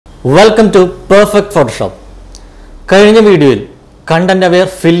Welcome to perfect Photoshop. കഴിഞ്ഞ വീഡിയോയിൽ content aware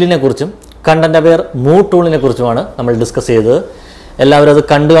ഫില്ലിനെ കുറിച്ചും കണ്ടന്റ് അവെയർ മൂവ് ടൂളിനെ കുറിച്ചുമാണ് നമ്മൾ ഡിസ്കസ് ചെയ്തത്. എല്ലാവരും അത്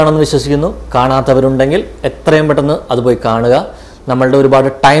കണ്ടു കാണുമെന്ന് വിശ്വസിക്കുന്നു. കാണാത്തവരുണ്ടെങ്കിൽ എത്രയും പെട്ടെന്ന് അത് പോയി കാണുക. നമ്മളുടെ ഒരുപാട്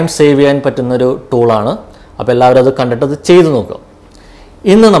ടൈം സേവ് ചെയ്യാൻ പറ്റുന്നൊരു ടൂളാണ്. അപ്പോൾ എല്ലാവരും അത് കണ്ടിട്ട് അത് ചെയ്തു നോക്കുക.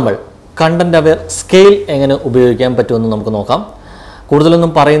 ഇന്ന് നമ്മൾ കണ്ടന്റ് അവെയർ സ്കെയിൽ എങ്ങനെ ഉപയോഗിക്കാൻ പറ്റുമെന്ന് നമുക്ക് നോക്കാം.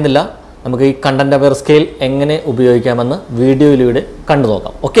 കൂടുതലൊന്നും പറയുന്നില്ല, നമുക്ക് ഈ കണ്ടന്റ് അവെയർ സ്കെയിൽ എങ്ങനെ ഉപയോഗിക്കാമെന്ന് വീഡിയോയിലൂടെ കണ്ടു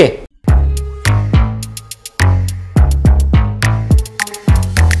നോക്കാം. ഓക്കെ,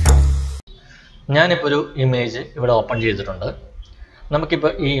 ഞാനിപ്പോൾ ഒരു ഇമേജ് ഇവിടെ ഓപ്പൺ ചെയ്തിട്ടുണ്ട്.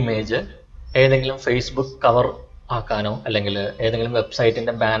 നമുക്കിപ്പോൾ ഈ ഇമേജ് ഏതെങ്കിലും ഫേസ്ബുക്ക് കവർ ആക്കാനോ അല്ലെങ്കിൽ ഏതെങ്കിലും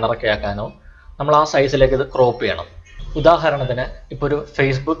വെബ്സൈറ്റിൻ്റെ ബാനറൊക്കെ ആക്കാനോ നമ്മൾ ആ സൈസിലേക്ക് ഇത് ക്രോപ്പ് ചെയ്യണം. ഉദാഹരണത്തിന് ഇപ്പോൾ ഒരു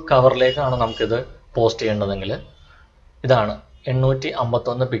ഫേസ്ബുക്ക് കവറിലേക്കാണ് നമുക്കിത് പോസ്റ്റ് ചെയ്യേണ്ടതെങ്കിൽ ഇതാണ്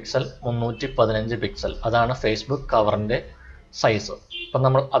 851 പിക്സൽ 315 പിക്സൽ, അതാണ് ഫേസ്ബുക്ക് കവറിൻ്റെ സൈസ്. അപ്പം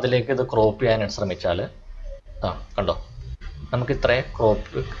നമ്മൾ അതിലേക്ക് ഇത് ക്രോപ്പ് ചെയ്യാനായിട്ട് ശ്രമിച്ചാൽ കണ്ടോ, നമുക്ക് ഇത്രയും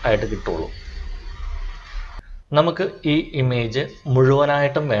ക്രോപ്പ് ആയിട്ട് കിട്ടുള്ളൂ. നമുക്ക് ഈ ഇമേജ്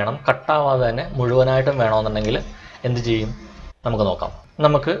മുഴുവനായിട്ടും വേണം, കട്ടാവാതെ തന്നെ മുഴുവനായിട്ടും വേണമെന്നുണ്ടെങ്കിൽ എന്ത് ചെയ്യും നമുക്ക് നോക്കാം.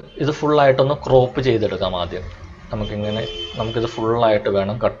 നമുക്ക് ഇത് ഫുള്ളായിട്ടൊന്ന് ക്രോപ്പ് ചെയ്തെടുക്കാം. ആദ്യം നമുക്കിത് ഫുള്ളായിട്ട്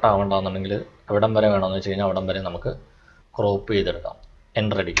വേണം, കട്ടാവണ്ടെന്നുണ്ടെങ്കിൽ എവിടം വരെ വേണമെന്ന് വെച്ച് കഴിഞ്ഞാൽ അവിടം വരെ നമുക്ക് ക്രോപ്പ് ചെയ്തെടുക്കാം.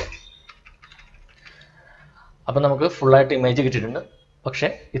 എൻ്റർ അടിക്കാം. അപ്പം നമുക്ക് ഫുള്ളായിട്ട് ഇമേജ് കിട്ടിയിട്ടുണ്ട്. പക്ഷേ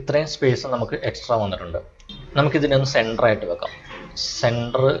ഇത്രയും സ്പേസ് നമുക്ക് എക്സ്ട്രാ വന്നിട്ടുണ്ട്. നമുക്കിതിനെ ഒന്ന് സെൻറ്ററായിട്ട് വെക്കാം.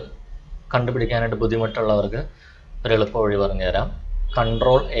 സെൻറ്റർ കണ്ടുപിടിക്കാനായിട്ട് ബുദ്ധിമുട്ടുള്ളവർക്ക് ഒരു എളുപ്പ വഴി പറഞ്ഞു തരാം.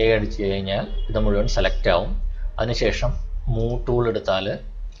 Ctrl+A അടിച്ച് കഴിഞ്ഞാൽ ഇത് മുഴുവൻ സെലക്ട് ആവും. അതിനുശേഷം മൂവ് ടൂൾ എടുത്താൽ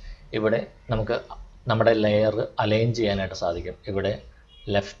ഇവിടെ നമുക്ക് നമ്മുടെ ലെയർ അലൈൻ ചെയ്യാനായിട്ട് സാധിക്കും. ഇവിടെ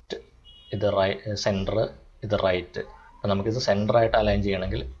ലെഫ്റ്റ്, ഇത് സെൻറ്റർ, ഇത് റൈറ്റ്. അപ്പോൾ നമുക്കിത് സെൻറ്ററായിട്ട് അലൈൻ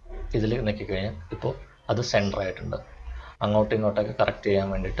ചെയ്യണമെങ്കിൽ ഇതിൽ നോക്കിക്കഴിഞ്ഞാൽ ഇപ്പോൾ അത് സെൻറ്ററായിട്ടുണ്ട്. അങ്ങോട്ടും ഇങ്ങോട്ടൊക്കെ കറക്റ്റ് ചെയ്യാൻ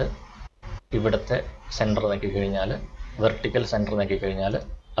വേണ്ടിയിട്ട് ഇവിടുത്തെ സെൻറ്റർ നോക്കിക്കഴിഞ്ഞാൽ, വെർട്ടിക്കൽ സെൻറ്റർ നോക്കിക്കഴിഞ്ഞാൽ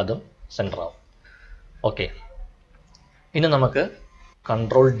അതും സെൻറ്ററാവും. ഓക്കെ, ഇനി നമുക്ക്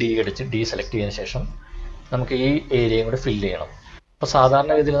Ctrl+D അടിച്ച് സെലക്ട് ചെയ്തതിന് ശേഷം നമുക്ക് ഈ ഏരിയയും കൂടെ ഫില്ല് ചെയ്യണം. അപ്പോൾ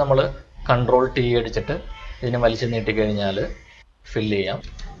സാധാരണ ഇതിൽ നമ്മൾ Ctrl+T അടിച്ചിട്ട് ഇതിനെ വലിച്ചു നീട്ടിക്കഴിഞ്ഞാൽ ഫില്ല് ചെയ്യാം.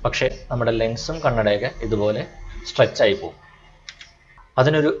 പക്ഷേ നമ്മുടെ ലെൻസും കണ്ണടയൊക്കെ ഇതുപോലെ സ്ട്രെച്ചായി പോകും.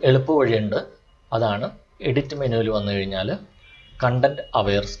 അതിനൊരു എളുപ്പ വഴിയുണ്ട്. അതാണ് എഡിറ്റ് മെനുവിൽ വന്നു കഴിഞ്ഞാൽ കണ്ടന്റ്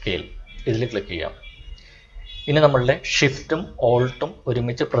അവെയർ സ്കെയിൽ, ഇതിൽ ക്ലിക്ക് ചെയ്യാം. ഇനി നമ്മളുടെ ഷിഫ്റ്റും ഓൾട്ടും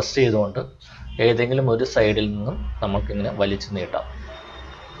ഒരുമിച്ച് പ്രസ് ചെയ്തുകൊണ്ട് ഏതെങ്കിലും ഒരു സൈഡിൽ നിന്നും നമുക്കിങ്ങനെ വലിച്ചു നീട്ടാം.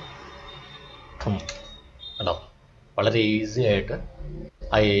 കേട്ടോ, വളരെ ഈസി ആയിട്ട്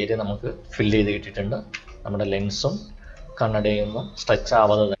ആ ഏരിയ നമുക്ക് ഫില്ല് ചെയ്ത് കിട്ടിയിട്ടുണ്ട്. നമ്മുടെ ലെൻസും കണ്ണടയൊന്നും സ്ട്രെച്ച്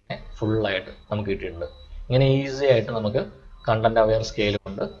ആവാതെ തന്നെ ഫുള്ളായിട്ട് നമുക്ക് കിട്ടിയിട്ടുണ്ട്. ഇങ്ങനെ ഈസി ആയിട്ട് നമുക്ക് കണ്ടന്റ് അവെയർ സ്കെയിൽ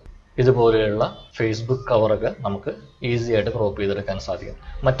കൊണ്ട് ഇതുപോലെയുള്ള ഫേസ്ബുക്ക് കവറൊക്കെ നമുക്ക് ഈസി ആയിട്ട് ക്രോപ്പ് ചെയ്തെടുക്കാൻ സാധിക്കും.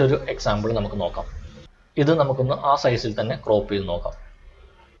 മറ്റൊരു എക്സാമ്പിൾ നമുക്ക് നോക്കാം. ഇത് നമുക്കൊന്ന് ആ സൈസിൽ തന്നെ ക്രോപ്പ് ചെയ്ത് നോക്കാം.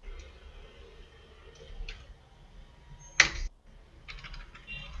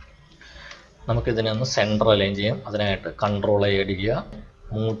 നമുക്കിതിനെ ഒന്ന് സെൻറ്റർ അലൈൻ ചെയ്യാം. അതിനായിട്ട് Ctrl+A അടിക്കുക,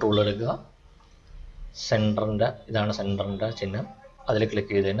 മൂവ് ടൂൾ എടുക്കുക, സെൻറ്ററിൻ്റെ ഇതാണ് സെൻറ്ററിൻ്റെ ചിഹ്നം, അതിൽ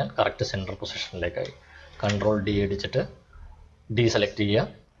ക്ലിക്ക് ചെയ്ത് കഴിഞ്ഞാൽ കറക്റ്റ് സെൻറ്റർ പൊസിഷനിലേക്കായി. Ctrl+D അടിച്ചിട്ട് സെലക്ട് ചെയ്യുക.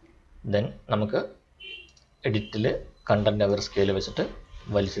 ദെൻ നമുക്ക് എഡിറ്റിൽ കണ്ടന്റ് അവെയർ സ്കെയിൽ വെച്ചിട്ട്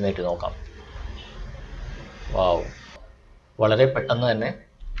വലിച്ചു നീട്ടി നോക്കാം. വാവ്, വളരെ പെട്ടെന്ന് തന്നെ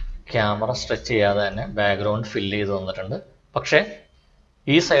ക്യാമറ സ്ട്രെച്ച് ചെയ്യാതെ തന്നെ ബാക്ക്ഗ്രൗണ്ട് ഫില്ല് ചെയ്ത് വന്നിട്ടുണ്ട്. പക്ഷേ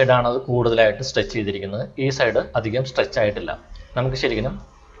ഈ സൈഡാണ് അത് കൂടുതലായിട്ട് സ്ട്രെച്ച് ചെയ്തിരിക്കുന്നത്. ഈ സൈഡ് അധികം സ്ട്രെച്ച് ആയിട്ടില്ല. നമുക്ക് ശരിക്കും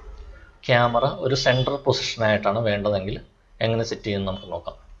ക്യാമറ ഒരു സെൻട്രൽ പൊസിഷനായിട്ടാണ് വേണ്ടതെങ്കിൽ എങ്ങനെ സെറ്റ് ചെയ്യുമെന്ന് നമുക്ക്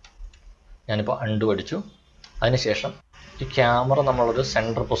നോക്കാം. ഞാനിപ്പോൾ അൺഡു അടിച്ചു. അതിനുശേഷം ഈ ക്യാമറ നമ്മളൊരു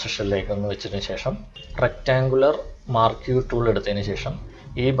സെൻട്രൽ പൊസിഷനിലേക്ക് ഒന്ന് വെച്ചതിന് ശേഷം റെക്റ്റാങ്കുലർ മാർക്ക് ടൂൾ എടുത്തതിന് ശേഷം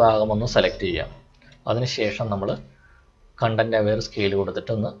ഈ ഭാഗം ഒന്ന് സെലക്ട് ചെയ്യാം. അതിനുശേഷം നമ്മൾ കണ്ടന്റ് അവെയർ സ്കെയിൽ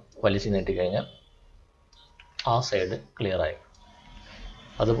കൊടുത്തിട്ട് ഒന്ന് വലിച്ചു നീട്ടിക്കഴിഞ്ഞാൽ ആ സൈഡ് ക്ലിയറായി.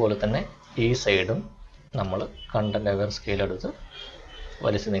 അതുപോലെ തന്നെ ഈ സൈഡും നമ്മൾ കണ്ടന്റ് അവെയർ സ്കെയിൽ എടുത്ത്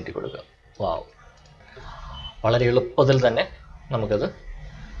വലിച്ചു നീട്ടി കൊടുക്കുക. വാവ്, വളരെ എളുപ്പത്തിൽ തന്നെ നമുക്കത്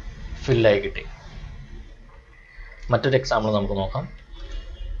ഫില്ലായി കിട്ടി. മറ്റൊരു എക്സാമ്പിൾ നമുക്ക് നോക്കാം.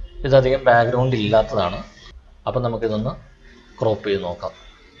 ഇതധികം ബാക്ക്ഗ്രൗണ്ട് ഇല്ലാത്തതാണ്. അപ്പം നമുക്കിതൊന്ന് ക്രോപ്പ് ചെയ്ത് നോക്കാം.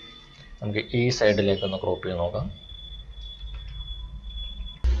 നമുക്ക് ഈ സൈഡിലേക്കൊന്ന് ക്രോപ്പ് ചെയ്ത് നോക്കാം.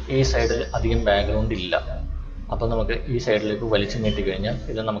 ഈ സൈഡിൽ അധികം ബാക്ക്ഗ്രൗണ്ട് ഇല്ല. അപ്പം നമുക്ക് ഈ സൈഡിലേക്ക് വലിച്ചു നീട്ടി കഴിഞ്ഞാൽ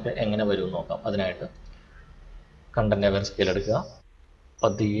ഇത് നമുക്ക് എങ്ങനെ വരുമെന്ന് നോക്കാം. അതിനായിട്ട് കണ്ടന്റ് അവെയർ സ്കെയിൽ എടുക്കുക.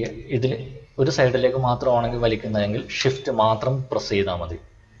 പതിയെ ഇതിൽ ഒരു സൈഡിലേക്ക് മാത്രമാണെങ്കിൽ വലിക്കുന്നതെങ്കിൽ ഷിഫ്റ്റ് മാത്രം പ്രസ് ചെയ്താൽ മതി.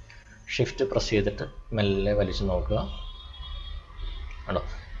 ഷിഫ്റ്റ് പ്രസ് ചെയ്തിട്ട് മെല്ലെ വലിച്ചു നോക്കുക. ആണോ,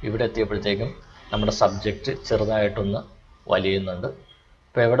 ഇവിടെ എത്തിയപ്പോഴത്തേക്കും നമ്മുടെ സബ്ജക്റ്റ് ചെറുതായിട്ടൊന്ന് വലിയുന്നുണ്ട്.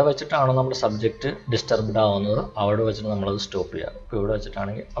 ഇപ്പോൾ എവിടെ വെച്ചിട്ടാണോ നമ്മുടെ സബ്ജക്റ്റ് ഡിസ്റ്റർബ്ഡ് ആവുന്നത് അവിടെ വെച്ചിട്ട് നമ്മളത് സ്റ്റോപ്പ് ചെയ്യുക. ഇപ്പോൾ ഇവിടെ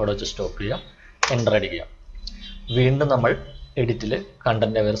വെച്ചിട്ടാണെങ്കിൽ അവിടെ വെച്ച് സ്റ്റോപ്പ് ചെയ്യാം, എൻ്റർ അടിക്കുക. വീണ്ടും നമ്മൾ എഡിറ്റിൽ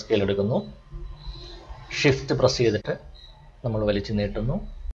കണ്ടന്റ് അവെയർ സ്കെയിൽ എടുക്കുന്നു, ഷിഫ്റ്റ് പ്രസ് ചെയ്തിട്ട് നമ്മൾ വലിച്ചു നീട്ടുന്നു.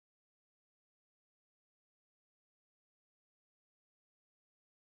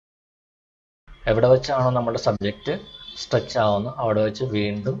 എവിടെ വെച്ചാണോ നമ്മുടെ സബ്ജക്റ്റ് സ്ട്രെച്ച് ആവുന്നത് അവിടെ വെച്ച്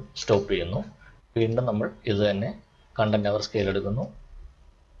വീണ്ടും സ്റ്റോപ്പ് ചെയ്യുന്നു. വീണ്ടും നമ്മൾ ഇത് തന്നെ കണ്ടന്റ് അവർ സ്കെയിൽ എടുക്കുന്നു,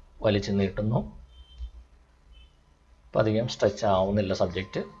 വലിച്ചു നീട്ടുന്നു. അപ്പം അധികം സ്ട്രെച്ച് ആവുന്നില്ല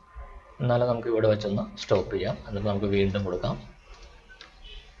സബ്ജക്റ്റ്, എന്നാലും നമുക്ക് ഇവിടെ വെച്ചൊന്ന് സ്റ്റോപ്പ് ചെയ്യാം. എന്നിട്ട് നമുക്ക് വീണ്ടും കൊടുക്കാം.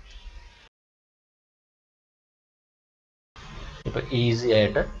 ഇപ്പം ഈസി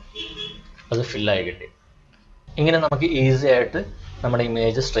ആയിട്ട് അത് ഫില്ലായി കിട്ടി. ഇങ്ങനെ നമുക്ക് ഈസി ആയിട്ട് നമ്മുടെ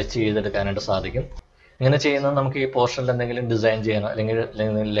ഇമേജ് സ്ട്രെച്ച് ചെയ്തെടുക്കാനായിട്ട് സാധിക്കും. ഇങ്ങനെ ചെയ്യുന്നത് നമുക്ക് ഈ പോർഷനിൽ എന്തെങ്കിലും ഡിസൈൻ ചെയ്യാനോ അല്ലെങ്കിൽ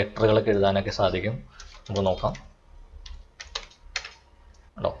ലെറ്ററുകളൊക്കെ എഴുതാനൊക്കെ സാധിക്കും. നമുക്ക് നോക്കാം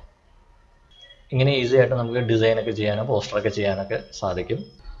കേട്ടോ. ഇങ്ങനെ ഈസി ആയിട്ട് നമുക്ക് ഡിസൈനൊക്കെ ചെയ്യാനോ പോസ്റ്ററൊക്കെ ചെയ്യാനൊക്കെ സാധിക്കും.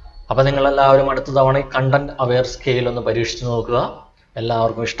 അപ്പോൾ നിങ്ങളെല്ലാവരും അടുത്ത തവണ ഈ കണ്ടന്റ് അവെയർ സ്കെയിൽ ഒന്ന് പരീക്ഷിച്ച് നോക്കുക.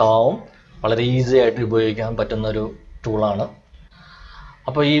 എല്ലാവർക്കും ഇഷ്ടമാവും. വളരെ ഈസി ആയിട്ട് ഉപയോഗിക്കാൻ പറ്റുന്ന ഒരു ടൂളാണ്.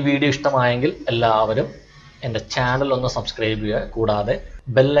 അപ്പോൾ ഈ വീഡിയോ ഇഷ്ടമായെങ്കിൽ എല്ലാവരും എൻ്റെ ചാനൽ ഒന്ന് സബ്സ്ക്രൈബ് ചെയ്യുക. കൂടാതെ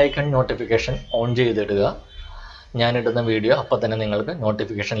ബെല്ലൈക്കൺ നോട്ടിഫിക്കേഷൻ ഓൺ ചെയ്തിടുക. ഞാനിടുന്ന വീഡിയോ അപ്പോൾ തന്നെ നിങ്ങൾക്ക്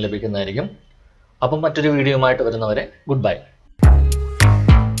നോട്ടിഫിക്കേഷൻ ലഭിക്കുന്നതായിരിക്കും. അപ്പം മറ്റൊരു വീഡിയോയുമായിട്ട് വരുന്നവരെ ഗുഡ് ബൈ.